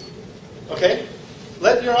 Okay?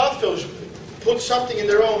 Let your outfielders put something in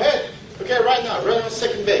their own head. Okay, right now, run on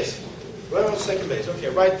second base. Run on second base. Okay,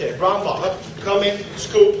 right there. Ground ball. Come in,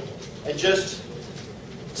 scoop, and just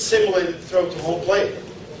simulate the throw to home plate.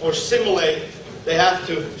 Or simulate they have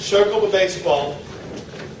to circle the baseball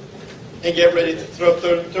and get ready to throw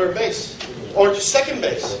third base. Or to second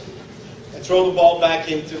base. And throw the ball back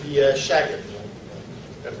into the shagger.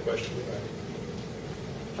 I have a question.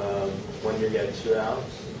 When you get 2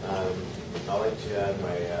 outs, I like to have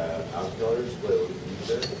my outfielders split with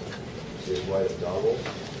each other to avoid a double.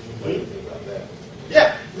 What do you think about that?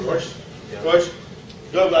 Yeah, of course. Yeah. Of course.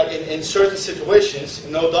 No, like in certain situations,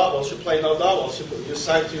 no doubles, you play no doubles. You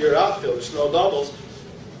sign to your outfielders, no doubles.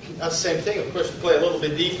 That's the same thing. Of course, you play a little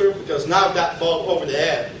bit deeper because now that ball over the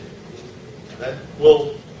head, that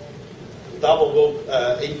double will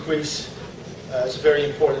increase. It's a very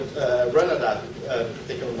important run at that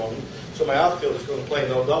particular moment. So my outfield is going to play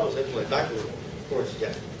no doubles. They play backward, of course,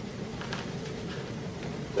 yeah.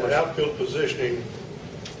 That outfield positioning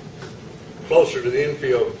closer to the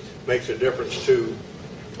infield makes a difference too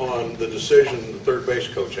on the decision the third base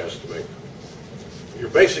coach has to make. Your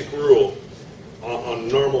basic rule on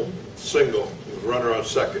normal single, runner on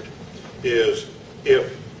second, is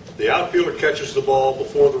if the outfielder catches the ball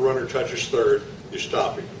before the runner touches third, you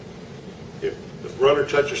stop him. If the runner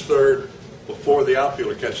touches third before the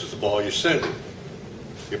outfielder catches the ball, you send him.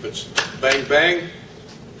 If it's bang, bang,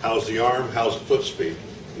 how's the arm, how's the foot speed,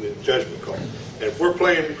 and the judgment call. And if we're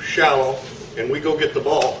playing shallow and we go get the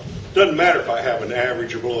ball, doesn't matter if I have an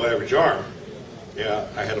average or below average arm. Yeah,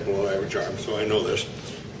 I had a below average arm, so I know this.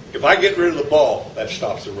 If I get rid of the ball, that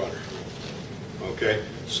stops the runner. Okay?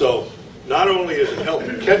 So not only does it help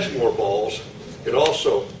you catch more balls, it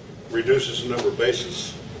also reduces the number of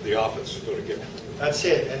bases the offense is going to get. That's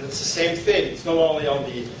it, and it's the same thing. It's not only on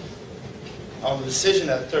the decision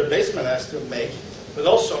that the third baseman has to make, but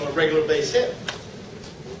also on a regular base hit.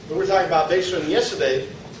 We were talking about base running yesterday.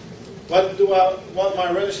 What do I want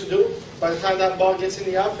my runners to do by the time that ball gets in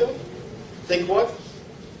the outfield? Think what?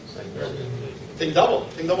 Think double.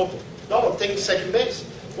 Think double. Think second base.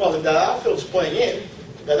 Well, if that outfield is playing in,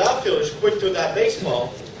 that outfielder is quick to that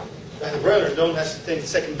baseball, that runner don't have to think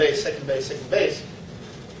second base,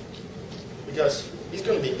 because he's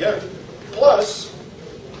going to be good. Plus,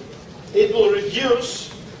 it will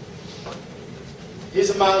reduce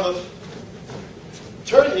his amount of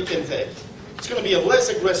turn he can take. It's going to be a less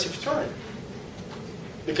aggressive turn,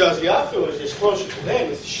 because the outfielder is closer to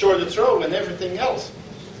them, it's shorter throw and everything else.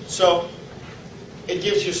 So it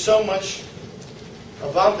gives you so much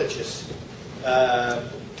advantages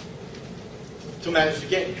to manage the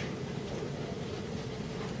game.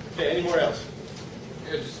 Okay, anywhere else?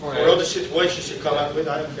 I just want Or to other situations you come up with,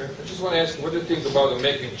 I don't care. I just want to ask, what do you think about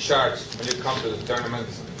making charts when you come to the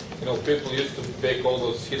tournaments? You know, people used to make all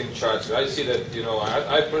those hitting charts. I see that, you know,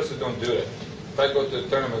 I personally don't do it. If I go to the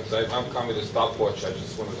tournaments, I'm coming with a stopwatch. I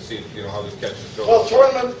just want to see, you know, how the catches go. Well,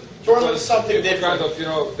 tournament is something People different. kind of, you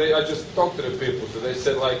know, I just talked to the people, so they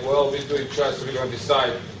said like, well, we're doing charts, so we're going to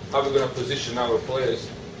decide how we're going to position our players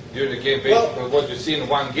during the game based on what you see in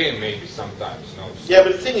one game, maybe sometimes. You know, so. Yeah,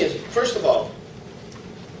 but the thing is, first of all,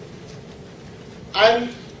 I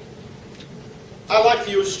like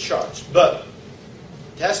to use charts, but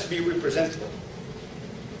it has to be representative.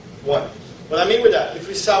 One. What I mean with that, if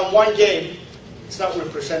we sound one game, it's not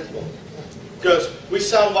representable. Because we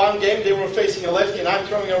sound one game, they were facing a lefty and I'm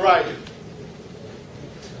throwing a righty.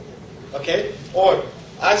 Okay? Or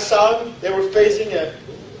I saw them, they were facing a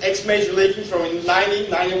ex-major league throwing 90,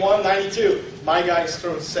 91, 92. My guy is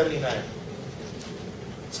throwing 79.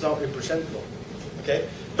 It's not representable. Okay?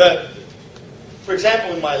 But, for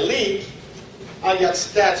example, in my league, I got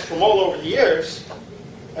stats from all over the years,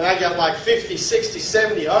 and I got like 50, 60,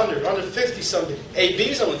 70, 100, 150 something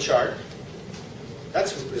ABs on the chart.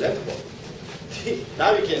 That's representable.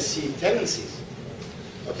 Now you can see tendencies.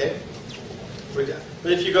 Okay?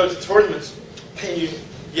 But if you go to tournaments and you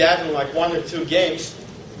have like 1 or 2 games,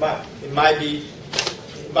 it might be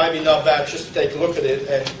not bad just to take a look at it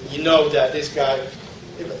and you know that this guy.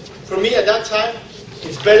 For me at that time,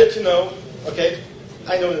 it's better to know. Okay,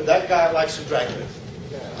 I know that guy likes to drag it.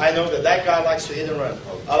 I know that guy likes to hit and run.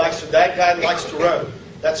 That guy likes to run.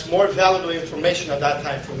 That's more valuable information at that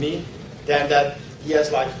time for me than that he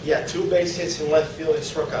has 2 base hits in left field and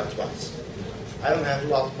struck out twice. I don't have a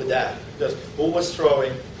lot with that. Because who was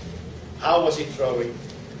throwing? How was he throwing?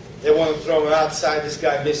 They want to throw him outside. This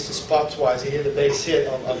guy missed the spot twice. He hit a base hit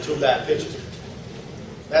on 2 bad pitches.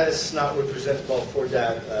 That is not representable for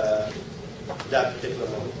that particular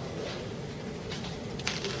moment.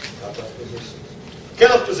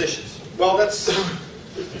 Cutoff positions. Well, that's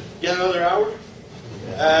yet another hour.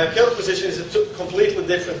 Cutoff position is a completely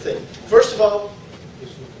different thing. First of all,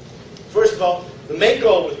 the main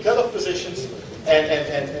goal with cutoff positions, and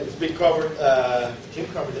it's been covered. Jim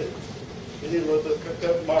covered it. We did a little bit of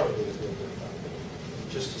cutoff. Mario did a little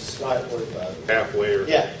bit. Just a slight word about it. Halfway or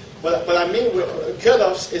yeah. But I mean with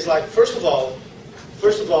cutoffs is like first of all,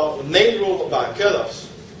 the main rule about cutoffs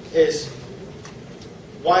is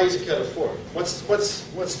why is a cutoff for? What's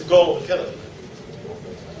the goal of a cutoff?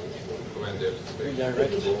 Prevent the extra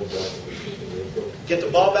base. Get the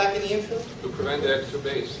ball back in the infield? To prevent the extra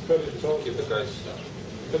base. Keep the guys.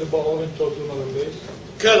 Cut the ball off and throw to another base.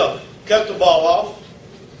 Cut the ball off,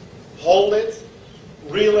 hold it,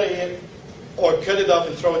 relay it, or cut it off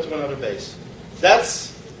and throw it to another base.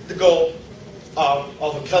 That's the goal of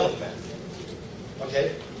a cutoff man.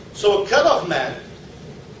 Okay? So a cutoff man,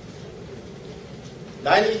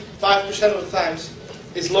 95% of the times,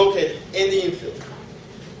 is located in the infield.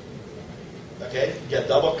 Okay? You get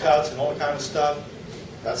double cuts and all kind of stuff.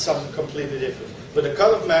 That's something completely different. But the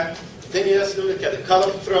cutoff man, the thing he has to do is get a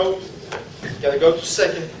cutoff throw, got to go to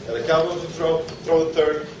second, got to cut off the throw to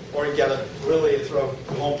third, or you got to relay a throw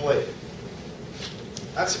to home plate.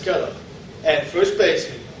 That's a cutoff. And first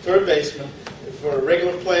baseman, third baseman, for a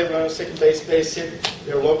regular play, runner, second base, base hit,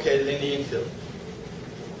 they're located in the infield.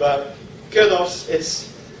 But cutoffs,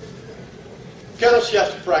 cutoffs you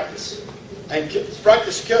have to practice. And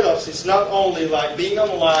practice cutoffs, it's not only like being on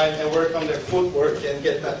the line and work on their footwork and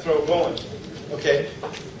get that throw going. Okay?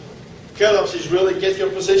 Cutoffs is really get your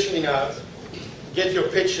positioning out, get your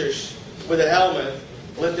pitchers with a helmet,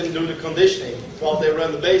 let them do the conditioning while they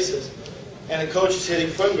run the bases, and the coach is hitting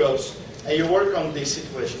front rows, and you work on these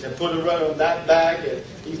situations and put a runner on that bag and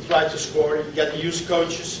you try to score. You got to use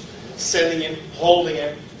coaches, sending him, holding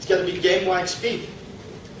him. It's got to be game-like speed.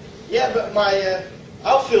 Yeah, but my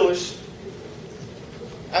outfielders,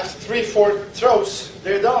 after 3-4 throws,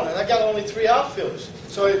 they're done, and I got only 3 outfielders.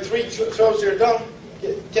 So at 3 throws, they're done.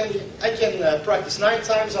 I can practice 9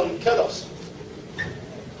 times on cutoffs.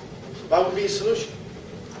 That would be a solution.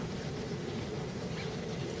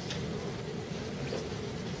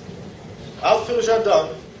 Outfielders are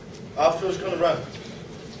done. Outfielders going to run.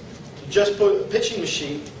 You just put a pitching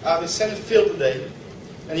machine out in center field today,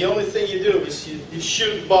 and the only thing you do is you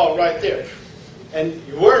shoot the ball right there, and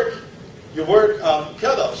you work on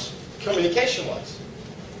cutoffs, communication-wise.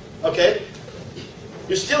 Okay?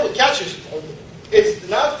 You're still the catcher. It's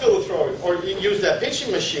an outfielder throwing, or you use that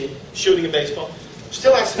pitching machine shooting a baseball.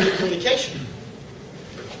 Still has to be communication,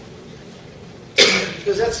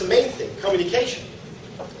 because that's the main thing, communication.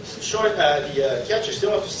 The catcher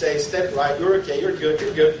still has to say, step right, you're okay, you're good,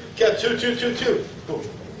 you're good. Cut 2, 2, 2, 2. Boom.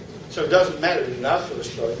 So it doesn't matter if an outfielder's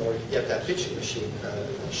throwing or you get that pitching machine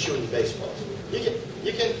shooting baseballs.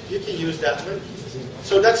 You can use that one.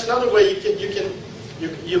 So that's another way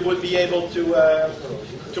you would be able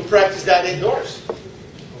to practice that indoors.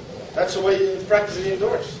 That's the way you practice it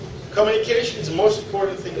indoors. Communication is the most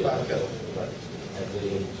important thing about it.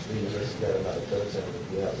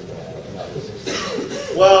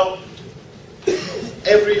 Well,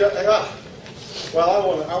 I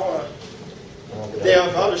want to. They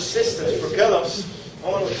have other systems for cutoffs. I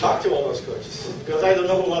want to talk to all those coaches because I don't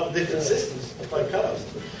know a lot of different systems for cutoffs.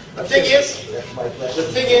 The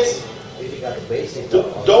thing is,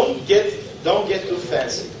 don't get too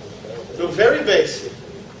fancy. Do very basic.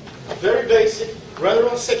 Runner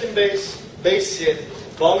on second base, base hit,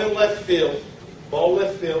 ball in left field,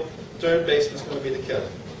 third baseman is going to be the cutter.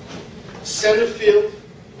 Center field,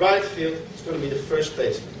 right field is going to be the first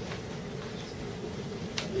baseman.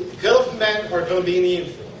 The cutoff men are going to be in the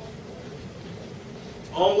infield.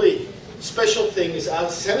 Only special thing is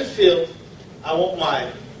out center field, I want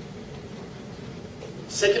my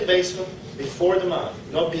second baseman before the mound,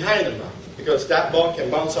 not behind the mound, because that ball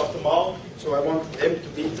can bounce off the mound. So I want him to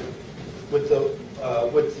be with the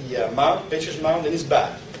mound, pitcher's mound in his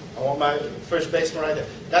back. I want my first baseman right there.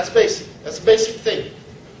 That's basic. That's a basic thing.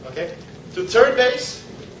 Okay? To third base,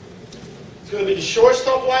 it's going to be the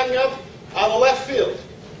shortstop lining up on the left field.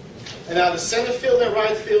 And out of the center field and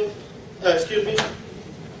right field, it's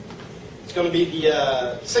going to be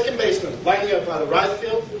the second baseman lining up on the right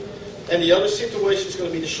field. And the other situation is going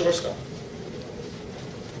to be the shortstop.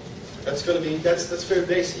 That's going to be, that's very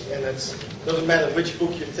basic. And that's doesn't matter which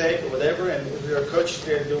book you take or whatever, and if you're a coach,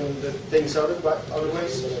 they're doing the things other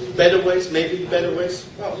ways, better ways, maybe better ways.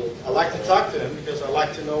 Well, I like to talk to them because I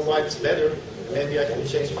like to know why it's better. Maybe I can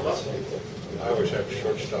change philosophy. I always have the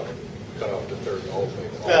shortstop cut off the third all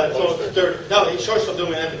third. No, the shortstop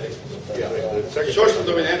doing everything. Yeah, the second shortstop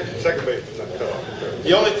doing everything. Second base is not cut off the third.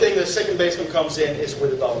 The only thing the second baseman comes in is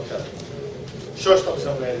with a double cut. Shortstop's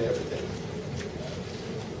doing everything.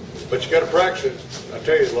 But you got to practice it. I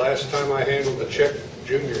tell you, the last time I handled the Czech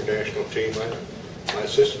junior national team, my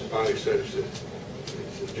assistant finally said, he said,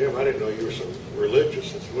 Jim, I didn't know you were so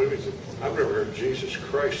religious. I said, what do you mean? I've never heard Jesus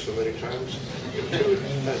Christ so many times.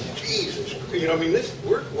 Jesus, you know, I mean,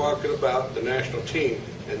 we're walking about the national team,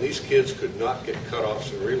 and these kids could not get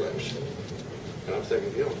cutoffs and relays. And I'm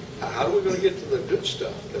thinking, you know, how are we going to get to the good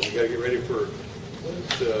stuff? That we got to get ready for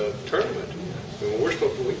the tournament. And we're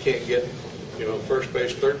supposed to, we can't get. You know, first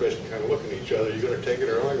base, third base, kind of looking at each other. You going to take it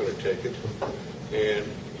or am I going to take it? And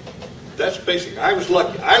that's basic. I was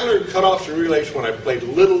lucky. I learned cutoffs and relays when I played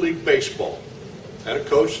Little League Baseball. I had a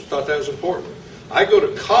coach that thought that was important. I go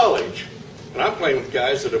to college, and I'm playing with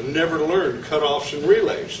guys that have never learned cutoffs and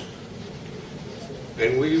relays.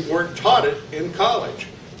 And we weren't taught it in college.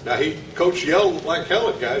 Now, Coach yelled like hell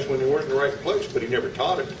at guys when they weren't in the right place, but he never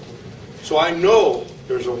taught it. So I know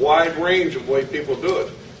there's a wide range of way people do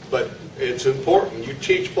it. But it's important. You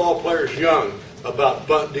teach ball players young about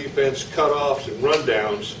bunt defense, cutoffs, and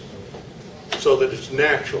rundowns so that it's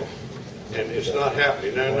natural and it's not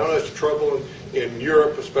happening. Now, I know that's trouble in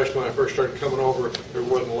Europe, especially when I first started coming over. There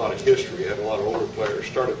wasn't a lot of history. You had a lot of older players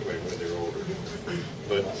started playing when they were older.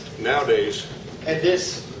 But nowadays, And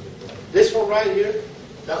this one right here,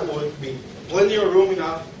 that would be plenty of room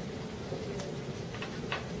enough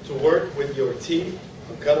to work with your team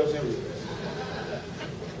on cutoffs and readers.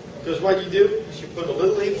 Because what you do is you put a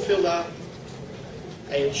little infield out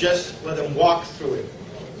and you just let them walk through it.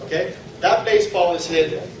 Okay? That baseball is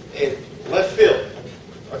hit in left field.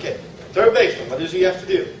 Okay. Third baseman, what does he have to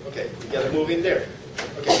do? Okay, you got to move in there.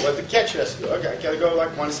 Okay, what the catcher has to do? Okay, I got to go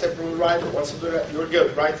like one step to the right or one step to the left. You're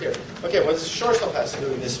good, right there. Okay, what does the shortstop has to do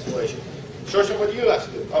in this situation? Shortstop, what do you have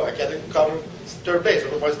to do? Oh, I got to cover third base,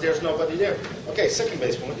 otherwise there's nobody there. Okay, second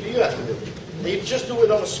baseman, what do you have to do? And you just do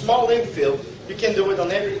it on a small infield. You can do it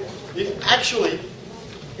on every. Actually,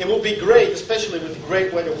 it will be great, especially with the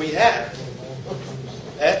great weather we have.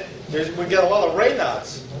 We get a lot of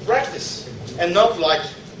rainouts. Practice, and not like.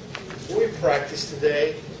 We practice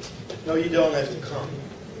today. No, you don't have to come.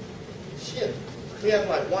 Shit. We have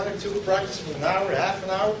like 1 or 2 practice for an hour, half an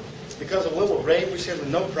hour. Because of a little rain, we say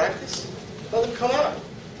no practice. Let them come out.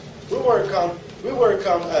 We work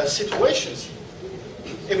on situations.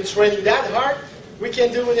 If it's raining that hard, we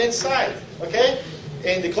can do it inside. Okay?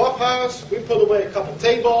 In the clubhouse, we put away a couple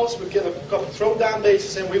tables, we get a couple throw down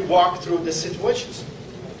bases, and we walk through the situations.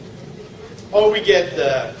 Or we get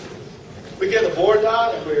a board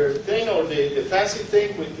out and we're thing, or the fancy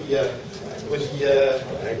thing with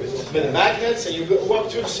the magnets, and you go up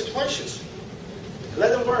to the situations.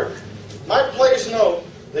 Let them work. My players know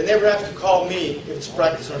they never have to call me if it's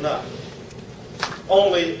practice or not.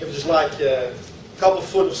 Only if there's like a couple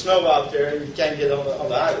foot of snow out there and you can't get on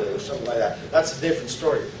the highway or something like that. That's a different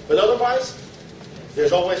story. But otherwise,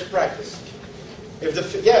 there's always practice. But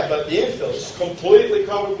the infield is completely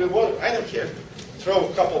covered with water. I don't care. Throw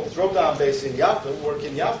a couple of throw-down bases in the outfield, work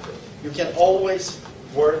in the outfield. You can always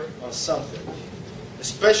work on something.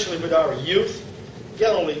 Especially with our youth, you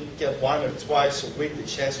can only get 1 or twice a week the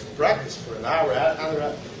chance to practice for an hour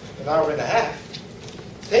and a half.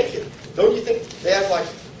 Take it. Don't you think they have, like,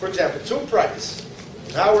 for example, 2 practice,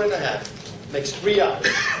 an hour and a half, makes 3 hours,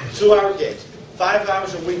 2-hour games, 5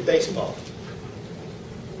 hours a week baseball.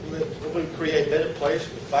 Will we create better players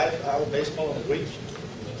with 5-hour baseball in a week?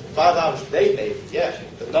 5 hours a day, maybe, yeah,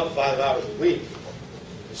 but not 5 hours a week.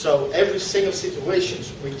 So every single situation,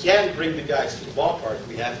 we can bring the guys to the ballpark.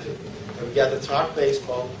 We have to. And we got to talk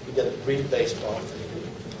baseball. We got to read baseball.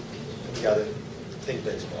 And we got to think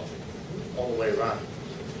baseball all the way around.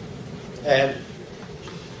 And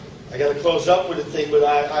I got to close up with a thing, but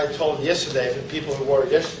I told yesterday, the people who were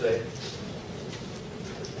yesterday,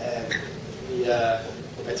 and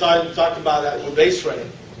I talked about that with base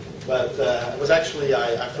running. But it was actually,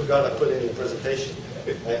 I forgot I put it in the presentation.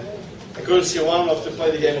 I couldn't see long enough to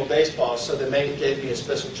play the game of baseball, so they gave me a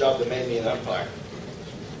special job. They made me an umpire.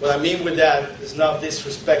 What I mean with that is not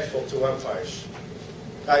disrespectful to umpires.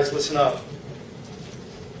 Guys, listen up.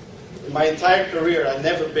 In my entire career, I've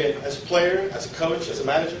never been, as a player, as a coach, as a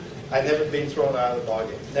manager, I've never been thrown out of the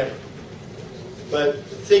ballgame. Never. But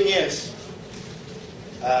the thing is,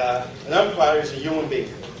 an umpire is a human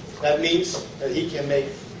being. That means that he can make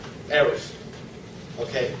errors.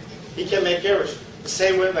 Okay? He can make errors. The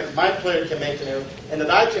same way like my player can make an error, and that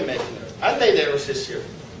I can make an error. I made errors this year.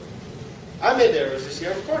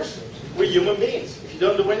 Of course. We're human beings. If you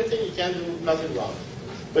don't do anything, you can't do nothing wrong.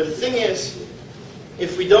 But the thing is,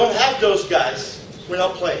 if we don't have those guys, we're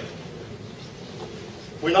not playing.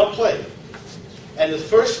 We're not playing. And the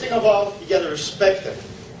first thing of all, you got to respect them.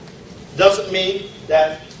 Doesn't mean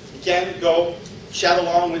that you can't go chat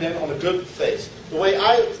along with them on a good face. The way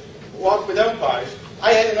I walk with umpires,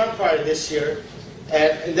 I had an umpire this year,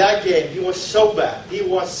 and in that game, he was so bad. He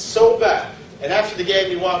was so bad. And after the game,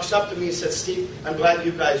 he walks up to me and said, "Steve, I'm glad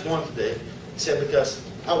you guys won today." He said, "Because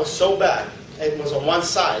I was so bad, and it was on one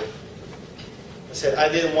side." I said, "I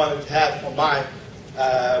didn't want to have on my,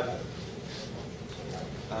 I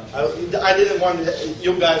didn't want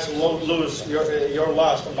you guys to lose your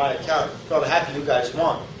loss on my account. So I'm happy you guys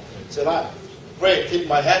won." I said, "Great, tip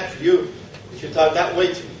my hat for you if you talk that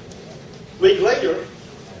way to me." A week later,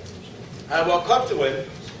 I walk up to him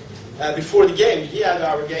before the game. He had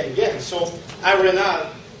our game again. So I ran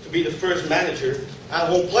out to be the first manager. I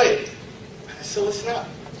won't play. I said, "Listen up."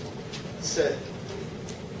 I said,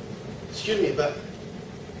 "Excuse me, but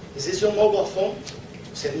is this your mobile phone?"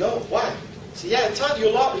 I said, "No, why?" I said, "Yeah, I told you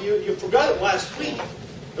a lot. You forgot it last week.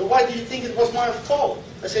 But why do you think it was my fault?"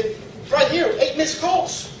 I said, "Right here, 8 missed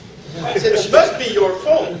calls." I said, "It must be your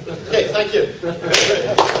phone." Okay, thank you.